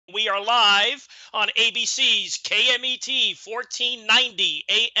We are live on ABC's KMET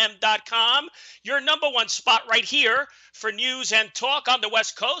 1490am.com, your number one spot right here for news and talk on the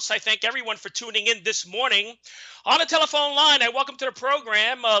West Coast. I thank everyone for tuning in this morning. On the telephone line, I welcome to the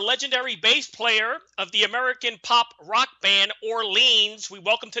program a legendary bass player of the American pop rock band Orleans. We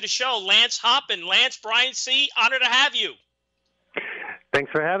welcome to the show Larry Hoppen. Lance, Brian C., honor to have you.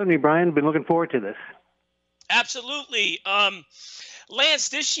 Thanks for having me, Brian. Been looking forward to this. Absolutely. Lance,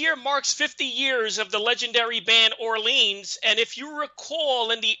 this year marks 50 years of the legendary band Orleans. And if you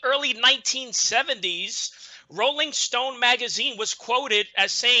recall, in the early 1970s, Rolling Stone magazine was quoted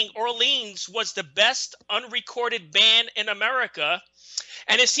as saying Orleans was the best unrecorded band in America.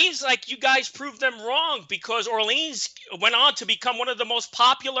 And it seems like you guys proved them wrong, because Orleans went on to become one of the most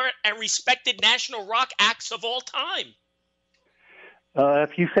popular and respected national rock acts of all time.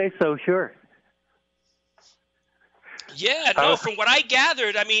 If you say so, sure. Yeah, no, from what I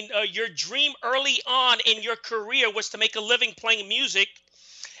gathered, I mean, your dream early on in your career was to make a living playing music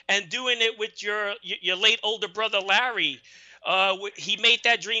and doing it with your late older brother, Larry. He made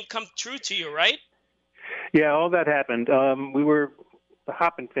that dream come true to you, right? Yeah, all that happened. We were the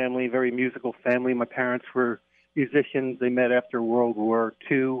Hoppen family, very musical family. My parents were musicians. They met after World War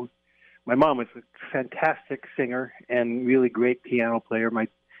II. My mom was a fantastic singer and really great piano player. My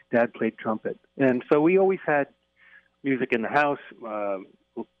dad played trumpet. And so we always had music in the house.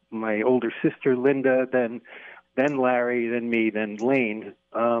 My older sister, Linda, then Larry, then me, then Lane.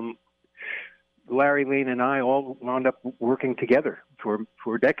 Larry, Lane, and I all wound up working together for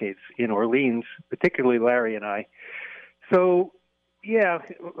decades in Orleans, particularly Larry and I. So, yeah,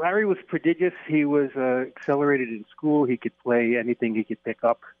 Larry was prodigious. He was accelerated in school. He could play anything he could pick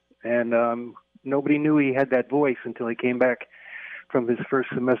up. And nobody knew he had that voice until he came back from his first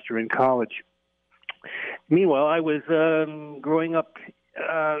semester in college. Meanwhile, I was growing up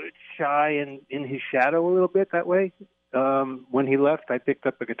shy and in his shadow a little bit that way. When he left, I picked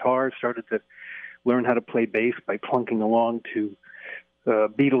up a guitar, started to learn how to play bass by plunking along to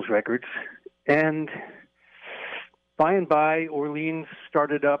Beatles records. And by and by, Orleans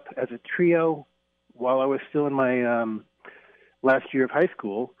started up as a trio while I was still in my last year of high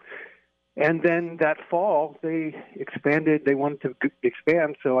school. And then that fall, they expanded. They wanted to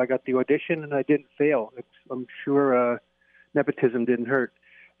expand, so I got the audition, and I didn't fail. I'm sure nepotism didn't hurt.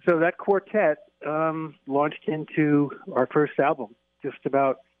 So that quartet launched into our first album just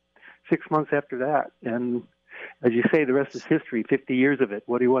about 6 months after that. And as you say, the rest is history, 50 years of it.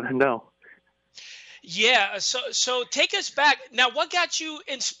 What do you want to know? Yeah, so take us back. Now, what got you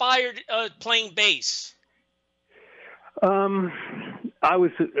inspired playing bass? I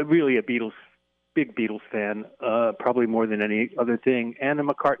was really a big Beatles fan, probably more than any other thing, and a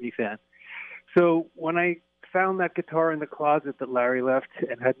McCartney fan. So when I found that guitar in the closet that Larry left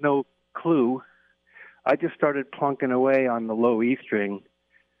and had no clue, I just started plunking away on the low E string.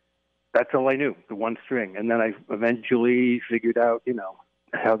 That's all I knew, the one string. And then I eventually figured out,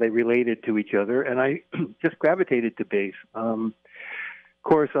 how they related to each other, and I just gravitated to bass. Of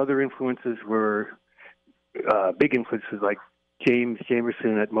course, other influences were big influences like James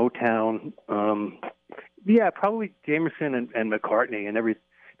Jamerson at Motown. Probably Jamerson and McCartney, and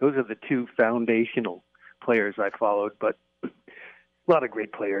those are the two foundational players I followed, but a lot of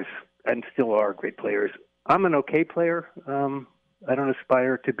great players, and still are great players. I'm an okay player. I don't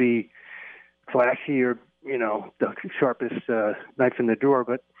aspire to be flashy or, the sharpest knife in the drawer,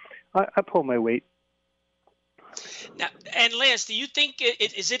 but I pull my weight. Now, and Lance, do you think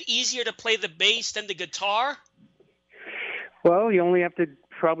is it easier to play the bass than the guitar? Well, you only have to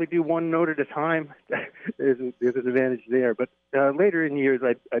probably do one note at a time. There's an advantage there. But later in years,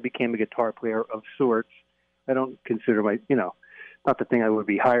 I became a guitar player of sorts. I don't consider not the thing I would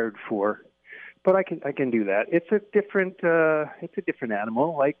be hired for, but I can do that. It's a different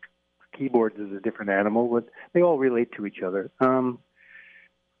animal. Like keyboards is a different animal, but they all relate to each other.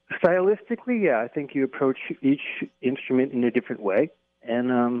 Stylistically, yeah, I think you approach each instrument in a different way,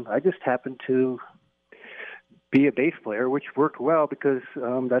 and I just happen to be a bass player, which worked well because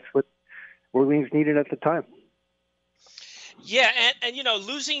that's what Orleans needed at the time. Yeah, and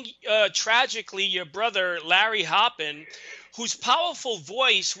losing tragically your brother Larry Hoppen, whose powerful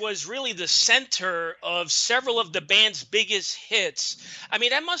voice was really the center of several of the band's biggest hits. I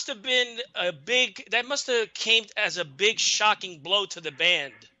mean, that must have came as a big shocking blow to the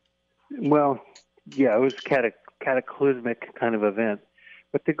band. Well, yeah, it was cataclysmic kind of event.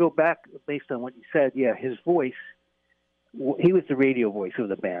 But to go back, based on what you said, yeah, his voice, he was the radio voice of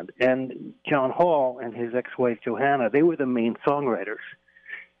the band. And John Hall and his ex-wife, Johanna, they were the main songwriters.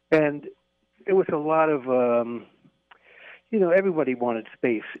 And it was a lot of, everybody wanted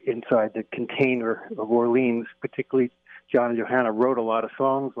space inside the container of Orleans, particularly John and Johanna wrote a lot of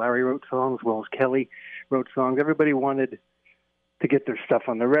songs. Larry wrote songs, as well as Kelly wrote songs. Everybody wanted to get their stuff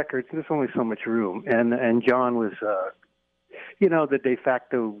on the records. There's only so much room. And John was, the de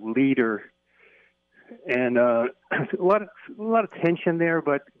facto leader. And a lot of tension there,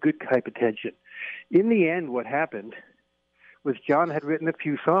 but good type of tension. In the end, what happened was John had written a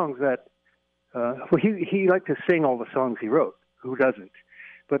few songs that, he liked to sing all the songs he wrote. Who doesn't?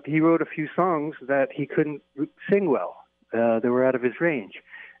 But he wrote a few songs that he couldn't sing well. They were out of his range.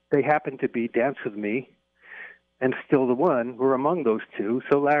 They happened to be Dance With Me and Still the One were among those two.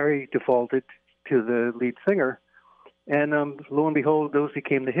 So Larry defaulted to the lead singer. And lo and behold, those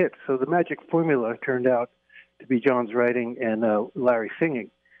became the hits. So the magic formula turned out to be John's writing and Larry singing.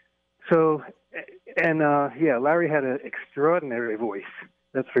 So, Larry had an extraordinary voice,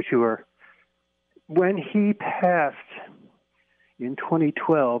 that's for sure. When he passed in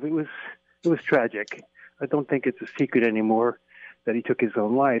 2012, it was tragic. I don't think it's a secret anymore that he took his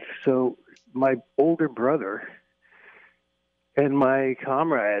own life. So my older brother and my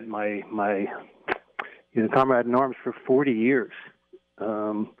comrade, my comrade in arms for 40 years,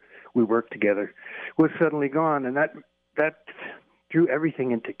 we worked together, was suddenly gone, and that threw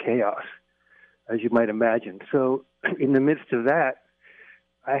everything into chaos, as you might imagine. So in the midst of that,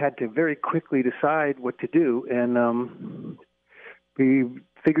 I had to very quickly decide what to do, and we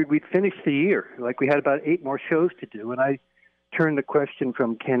figured we'd finish the year. Like, we had about 8 more shows to do, and I turned the question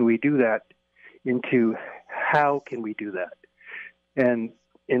from can we do that into how can we do that, and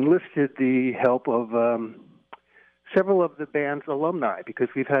enlisted the help of several of the band's alumni, because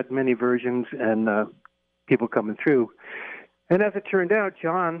we've had many versions and people coming through. And as it turned out,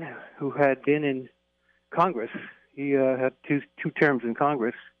 John, who had been in Congress, he had two terms in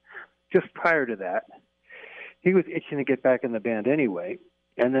Congress. Just prior to that, he was itching to get back in the band anyway,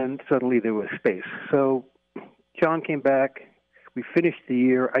 and then suddenly there was space. So John came back. We finished the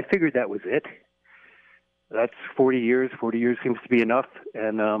year. I figured that was it. That's 40 years. 40 years seems to be enough,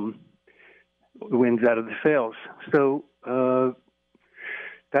 and the wind's out of the sails. So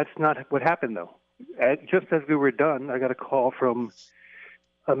that's not what happened, though. Just as we were done, I got a call from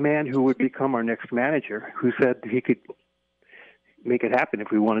a man who would become our next manager, who said he could make it happen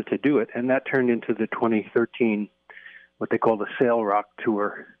if we wanted to do it. And that turned into the 2013, what they call the Sail Rock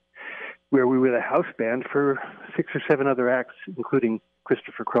Tour, where we were the house band for 6 or 7 other acts, including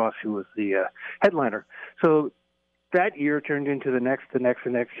Christopher Cross, who was the headliner. So that year turned into the next.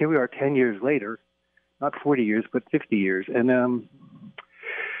 Here we are 10 years later, not 40 years, but 50 years. And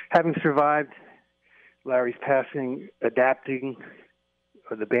having survived Larry's passing, adapting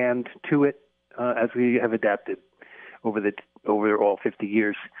the band to it, as we have adapted over all 50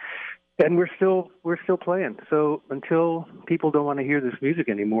 years, and we're still playing. So until people don't want to hear this music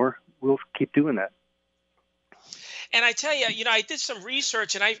anymore, we'll keep doing that. And I tell you, I did some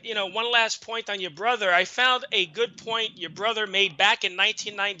research, and one last point on your brother. I found a good point your brother made back in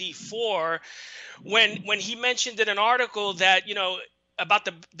 1994 when he mentioned in an article that, about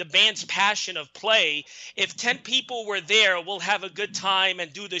the band's passion of play. If 10 people were there, we'll have a good time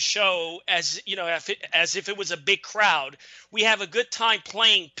and do the show as if it was a big crowd. We have a good time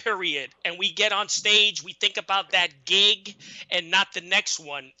playing, period. And we get on stage, we think about that gig and not the next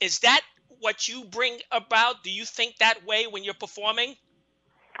one. Is that what you bring about? Do you think that way when you're performing?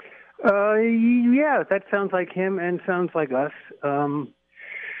 Yeah, that sounds like him and sounds like us.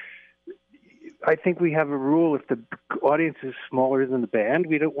 I think we have a rule: if the audience is smaller than the band,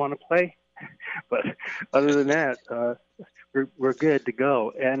 we don't want to play. But other than that, we're good to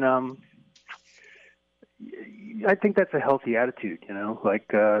go. And I think that's a healthy attitude.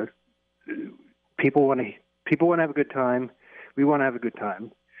 People want to have a good time. We want to have a good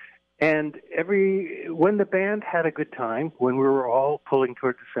time. And when the band had a good time, when we were all pulling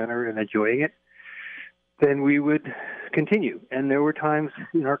toward the center and enjoying it, then we would continue. And there were times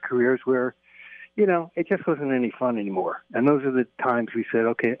in our careers where, it just wasn't any fun anymore. And those are the times we said,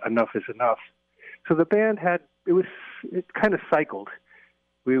 okay, enough is enough. So the band it kind of cycled.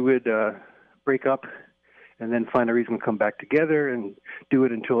 We would break up and then find a reason to come back together and do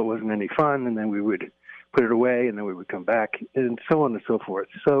it until it wasn't any fun. And then we would put it away, and then we would come back, and so on and so forth.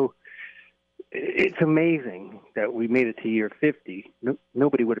 So it's amazing that we made it to year 50.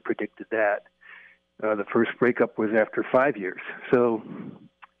 Nobody would have predicted that. The first breakup was after 5 years. So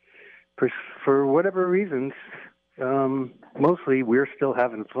for whatever reasons, mostly we're still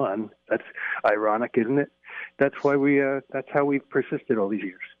having fun. That's ironic, isn't it? That's why that's how we've persisted all these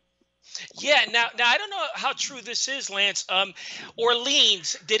years. Yeah, now I don't know how true this is, Lance.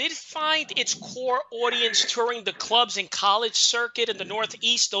 Orleans, did it find its core audience touring the clubs and college circuit in the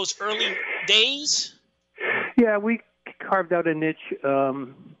Northeast those early days? Yeah, we carved out a niche.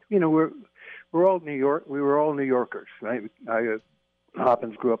 We're all New York. We were all New Yorkers, right?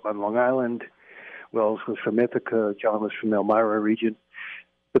 Hoppins grew up on Long Island. Wells was from Ithaca. John was from the Elmira region.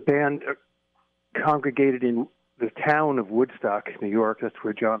 The band congregated in the town of Woodstock, New York. That's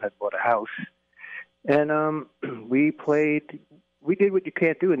where John had bought a house. And we played. We did what you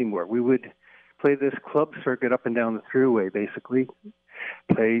can't do anymore. We would play this club circuit up and down the thruway, basically.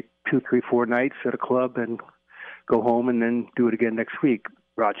 Play 2, 3, 4 nights at a club and go home and then do it again next week.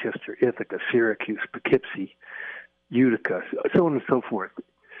 Rochester, Ithaca, Syracuse, Poughkeepsie, Utica, so on and so forth.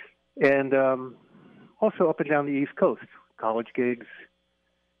 And also up and down the East Coast, college gigs.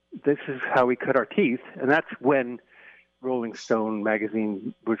 This is how we cut our teeth. And that's when Rolling Stone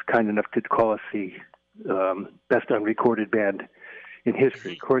magazine was kind enough to call us the best unrecorded band in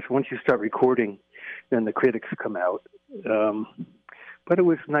history. Of course, once you start recording, then the critics come out. But it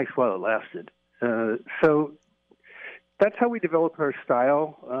was nice while it lasted. So that's how we developed our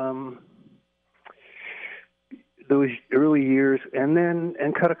style. Those early years,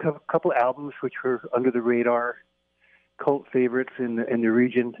 and cut a couple albums which were under the radar, cult favorites in the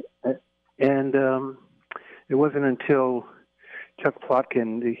region. And it wasn't until Chuck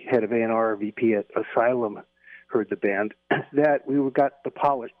Plotkin, the head of A&R VP at Asylum, heard the band that we got the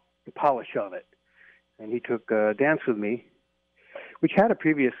polish on it. And he took Dance With Me, which had a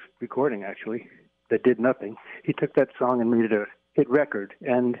previous recording, actually, that did nothing. He took that song and made it a hit record.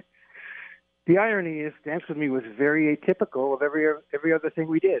 And the irony is, Dance With Me was very atypical of every other thing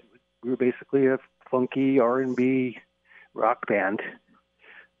we did. We were basically a funky R&B rock band,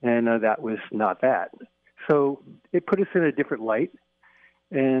 and that was not that. So it put us in a different light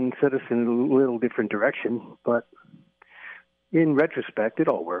and set us in a little different direction. But in retrospect, it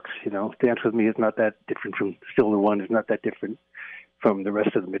all works. Dance With Me is not that different from Still the One. Is not that different from the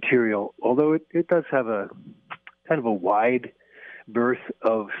rest of the material, although it does have a kind of a wide berth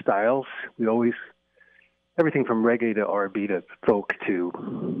of styles. We always, everything from reggae to R&B to folk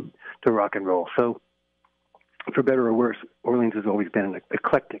to rock and roll. So for better or worse, Orleans has always been an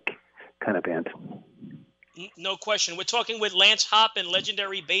eclectic kind of band. No question. We're talking with Lance Hoppen,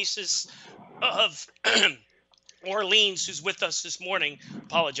 legendary bassist of Orleans, who's with us this morning.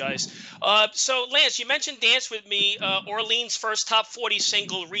 Apologize. So, Lance, you mentioned Dance With Me, Orleans' first top 40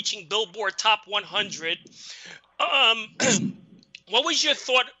 single, reaching Billboard Top 100. What was your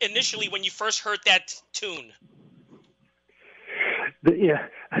thought initially when you first heard that tune? Yeah,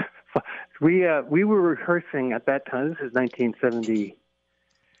 we were rehearsing at that time. This is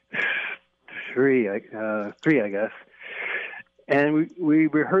 1973, I guess, and we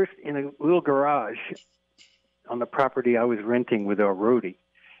rehearsed in a little garage on the property I was renting with our roadie,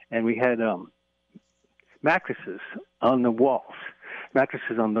 and we had mattresses on the walls,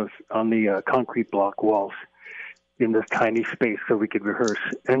 mattresses on the concrete block walls in this tiny space so we could rehearse.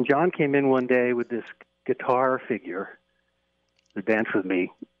 And John came in one day with this guitar figure, the Dance With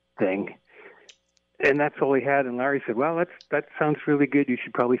Me thing, and that's all he had. And Larry said, "Well, that sounds really good. You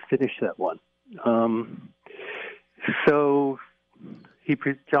should probably finish that one." So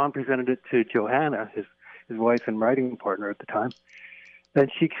John presented it to Johanna, his wife and writing partner at the time,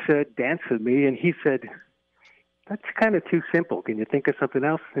 and she said, "Dance With Me," and he said, "That's kind of too simple. Can you think of something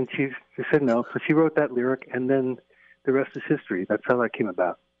else?" And she said no. So she wrote that lyric, and then the rest is history. That's how that came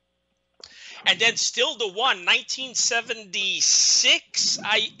about. And then Still the One, 1976.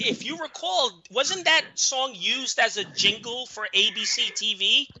 If you recall, wasn't that song used as a jingle for ABC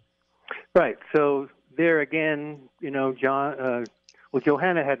TV? Right. So there again, Johanna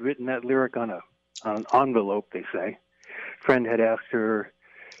had written that lyric on an envelope, they say. Friend had asked her,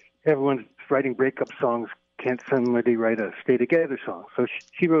 everyone's writing breakup songs, can't somebody write a Stay Together song? So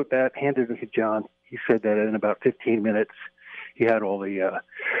she wrote that, handed it to John. He said that in about 15 minutes, he had all the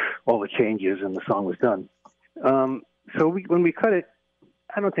changes and the song was done. So when we cut it,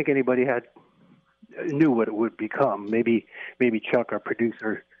 I don't think anybody knew what it would become. Maybe Chuck, our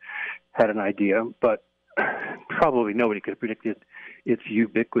producer, had an idea, but probably nobody could have predicted its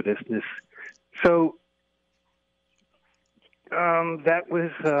ubiquitousness. So that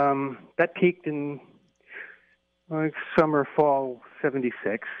peaked in summer, fall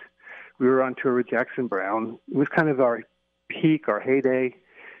 '76. We were on tour with Jackson Browne. It was kind of our peak, our heyday,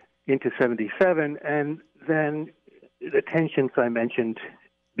 into '77, and then the tensions I mentioned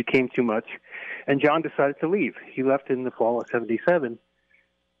became too much, and John decided to leave. He left in the fall of '77,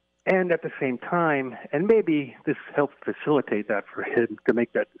 And at the same time, and maybe this helped facilitate that for him to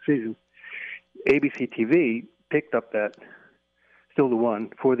make that decision, ABC TV picked up that Still the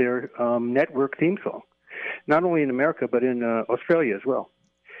One for their network theme song, not only in America, but in Australia as well.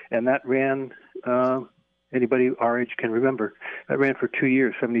 And that ran, anybody our age can remember, that ran for 2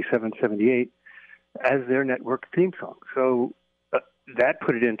 years, 77, 78, as their network theme song. So that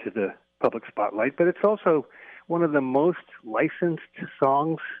put it into the public spotlight, but it's also one of the most licensed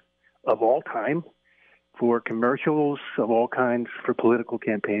songs of all time for commercials of all kinds, for political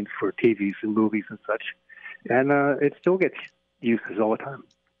campaigns, for TVs and movies and such. And it still gets uses all the time.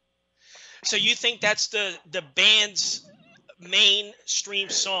 So you think that's the band's mainstream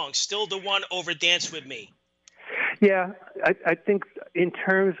song, Still the One over Dance With Me? Yeah, I think in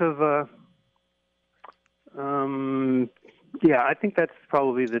terms of, I think that's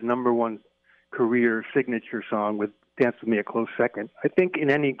probably the number one career signature song, with Dance With Me a close second. I think in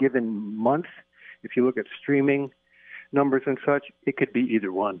any given month, if you look at streaming numbers and such, it could be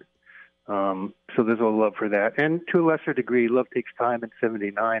either one. So there's a love for that. And to a lesser degree, Love Takes Time in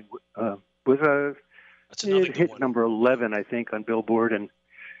 79 was it hit number 11, I think, on Billboard, and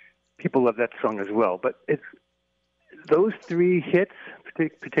people love that song as well. But it's those three hits,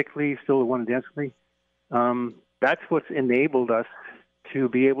 particularly Still the One and Dance With Me, that's what's enabled us to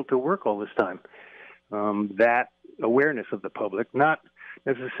be able to work all this time. That awareness of the public, not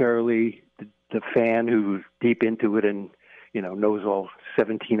necessarily the fan who's deep into it and knows all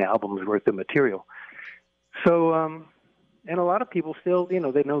 17 albums worth of material. So, and a lot of people still, they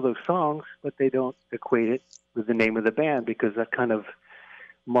know those songs, but they don't equate it with the name of the band, because that kind of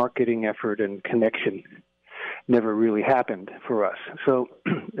marketing effort and connection never really happened for us. So,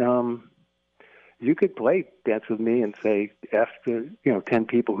 you could play Dance With Me and say, ask the 10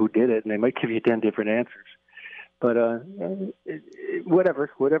 people who did it, and they might give you 10 different answers. But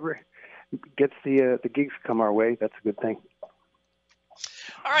whatever gets the gigs come our way, that's a good thing.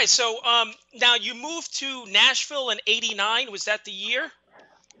 All right, so now you moved to Nashville in '89. Was that the year?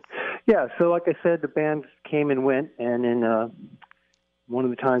 Yeah, so like I said, the band came and went, and in one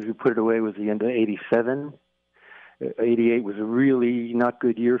of the times we put it away was the end of '87. '88 was a really not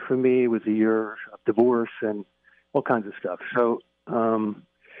good year for me. It was a year of divorce and all kinds of stuff. So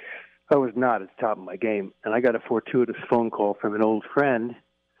I was not at the top of my game, and I got a fortuitous phone call from an old friend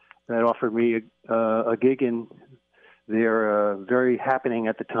that offered me a gig in their very happening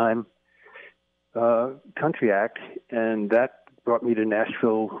at the time country act, and that brought me to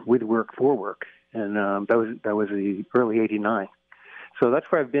Nashville with work for work, and that was the early '89. So that's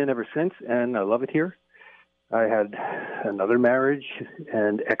where I've been ever since, and I love it here. I had another marriage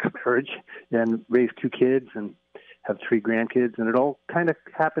and ex-marriage, and raised 2 kids and have 3 grandkids, and it all kind of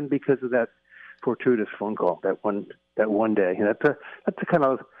happened because of that fortuitous phone call that one day. And that's a kind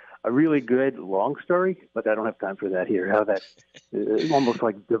of a really good long story, but I don't have time for that here. How that almost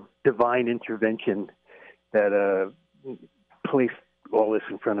like divine intervention that placed all this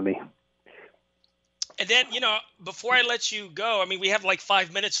in front of me. And then, before I let you go, I mean, we have like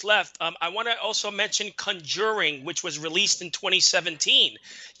 5 minutes left. I want to also mention Conjuring, which was released in 2017,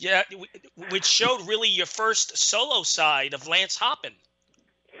 which showed really your first solo side of Lance Hoppen.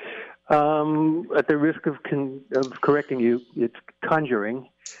 At the risk of correcting you, it's Conjuring.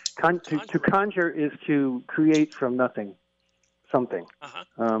 To conjure is to create from nothing something,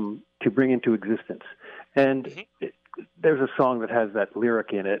 to bring into existence. And there's a song that has that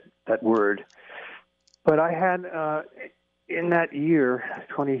lyric in it, that word. But I had, in that year,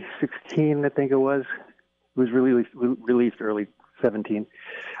 2016, I think it was released early 17,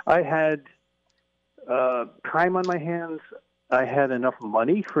 I had time on my hands. I had enough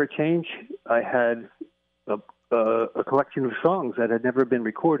money for a change. I had a collection of songs that had never been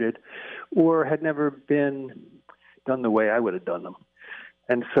recorded or had never been done the way I would have done them.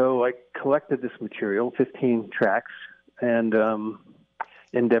 And so I collected this material, 15 tracks, and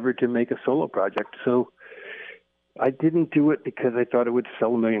endeavored to make a solo project. So I didn't do it because I thought it would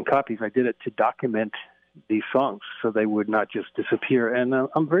sell 1 million copies. I did it to document these songs so they would not just disappear. And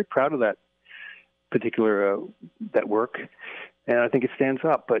I'm very proud of that particular that work, and I think it stands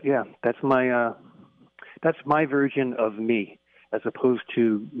up. But yeah, that's my version of me, as opposed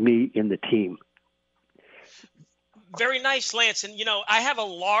to me in the team. Very nice, Lance. And, I have a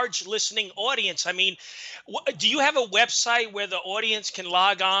large listening audience. I mean, do you have a website where the audience can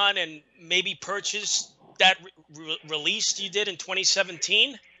log on and maybe purchase that release you did in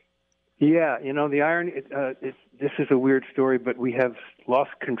 2017? Yeah, the irony, this is a weird story, but we have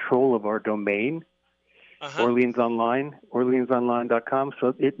lost control of our domain, Orleans Online, orleansonline.com.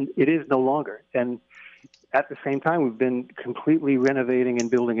 So it is no longer. And at the same time, we've been completely renovating and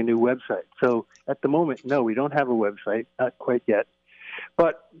building a new website. So at the moment, no, we don't have a website, not quite yet.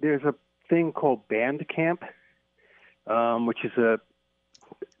 But there's a thing called Bandcamp, which is a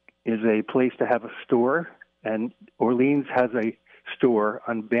place to have a store, and Orleans has a store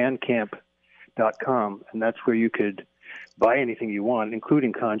on Bandcamp.com, and that's where you could buy anything you want,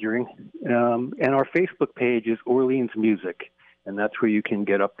 including conjuring. And our Facebook page is Orleans Music, and that's where you can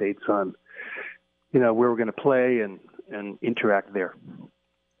get updates on, where we're going to play and interact there.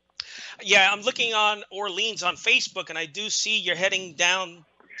 Yeah, I'm looking on Orleans on Facebook, and I do see you're heading down.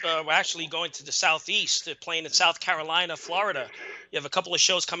 We're actually going to the southeast, playing in South Carolina, Florida. You have a couple of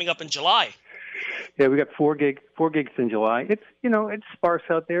shows coming up in July. Yeah, we got four gigs in July. It's it's sparse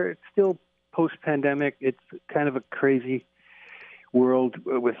out there. It's still post-pandemic. It's kind of a crazy world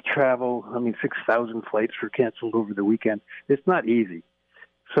with travel. I mean, 6,000 flights were canceled over the weekend. It's not easy.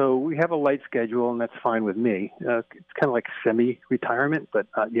 So we have a light schedule, and that's fine with me. It's kind of like semi-retirement, but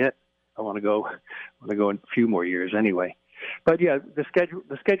not yet. I want to go in a few more years anyway. But yeah, the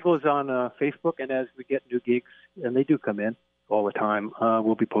schedule is on Facebook, and as we get new gigs, and they do come in all the time,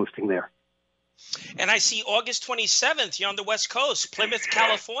 we'll be posting there. And I see August 27th, you're on the West Coast, Plymouth,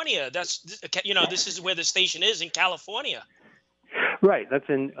 California. That's, this is where the station is in California. Right. That's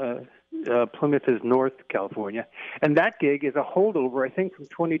in Plymouth is North California. And that gig is a holdover, I think, from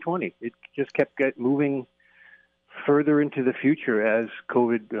 2020. It just kept moving further into the future as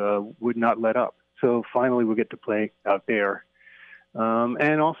COVID would not let up. So finally we'll get to play out there.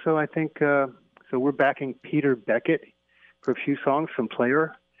 And also I think, so we're backing Peter Beckett for a few songs from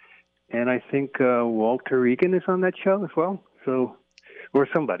Player. And I think Walter Egan is on that show as well. So, or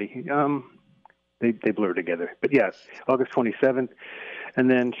somebody. They blur together. But yeah, August 27th,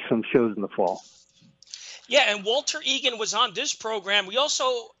 and then some shows in the fall. Yeah, and Walter Egan was on this program. We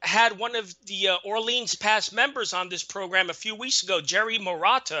also had one of the Orleans past members on this program a few weeks ago, Jerry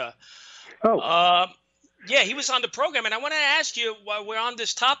Murata. Oh. Yeah, he was on the program, and I want to ask you, while we're on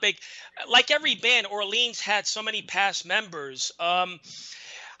this topic, like every band, Orleans had so many past members.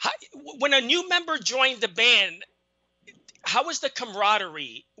 When a new member joined the band, how was the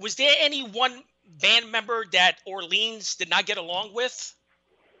camaraderie? Was there any one band member that Orleans did not get along with?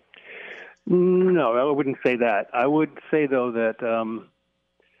 No, I wouldn't say that. I would say, though, that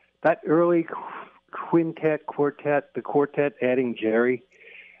that early quartet, the quartet adding Jerry,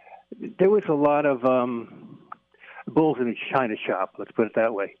 there was a lot of bulls in a china shop, let's put it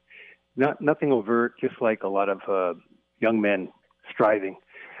that way. Nothing overt, just like a lot of young men striving.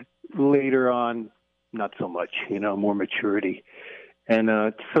 Later on, not so much, more maturity.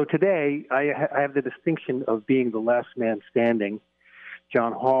 And so today, I have the distinction of being the last man standing.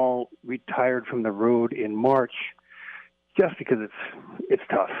 John Hall retired from the road in March just because it's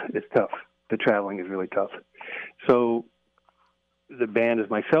tough. It's tough. The traveling is really tough. So the band is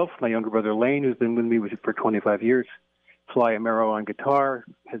myself, my younger brother Lane, who's been with me for 25 years. Fly Amaro on guitar,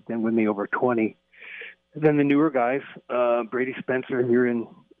 has been with me over 20. And then the newer guys, Brady Spencer here in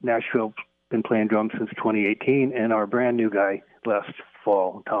Nashville, been playing drums since 2018, and our brand new guy last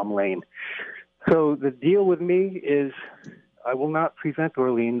fall, Tom Lane. So the deal with me is I will not present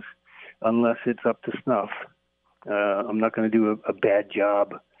Orleans unless it's up to snuff. I'm not going to do a bad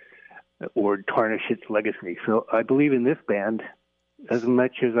job or tarnish its legacy. So I believe in this band as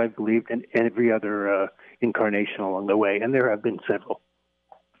much as I believed in every other incarnation along the way, and there have been several.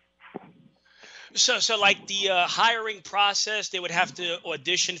 So like the hiring process, they would have to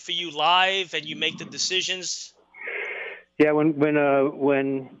audition for you live, and you make the decisions. Yeah, when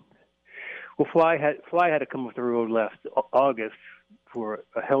Fly had to come off the road last August for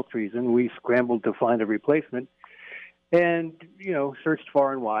a health reason. We scrambled to find a replacement, and searched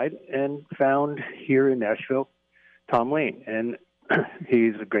far and wide, and found here in Nashville Tom Lane, and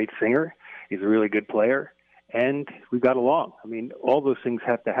he's a great singer. He's a really good player, and we got along. I mean, all those things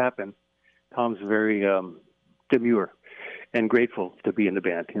have to happen. Tom's very demure and grateful to be in the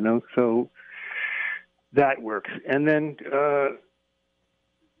band, so that works. And then,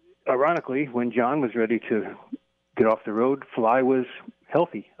 ironically, when John was ready to get off the road, Fly was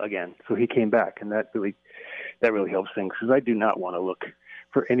healthy again, so he came back, and that really helps things, because I do not want to look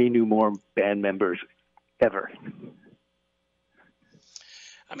for any more band members ever.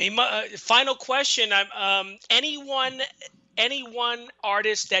 I mean, final question. Anyone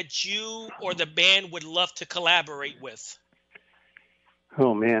artist that you or the band would love to collaborate with?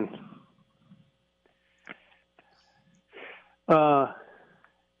 Oh, man.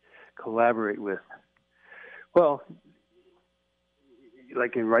 Collaborate with. Well,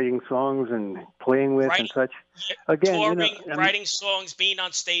 like in writing songs and playing with and such. Again, touring, writing songs, being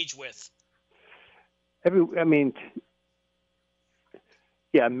on stage with. I mean,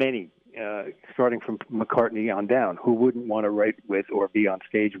 yeah, many, starting from McCartney on down, who wouldn't want to write with or be on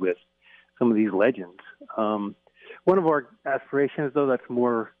stage with some of these legends. One of our aspirations, though, that's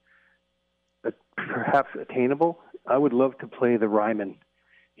more perhaps attainable, I would love to play the Ryman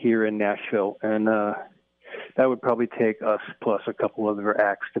here in Nashville, and that would probably take us plus a couple other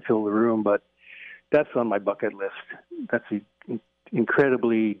acts to fill the room, but that's on my bucket list. That's an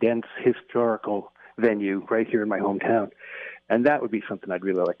incredibly dense historical venue right here in my hometown, and that would be something I'd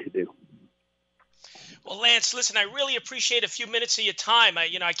really like to do. Well, Lance, listen, I really appreciate a few minutes of your time.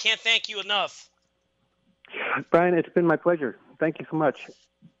 I can't thank you enough. Brian, it's been my pleasure. Thank you so much.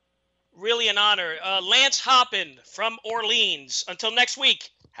 Really an honor. Lance Hoppen from Orleans. Until next week,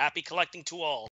 happy collecting to all.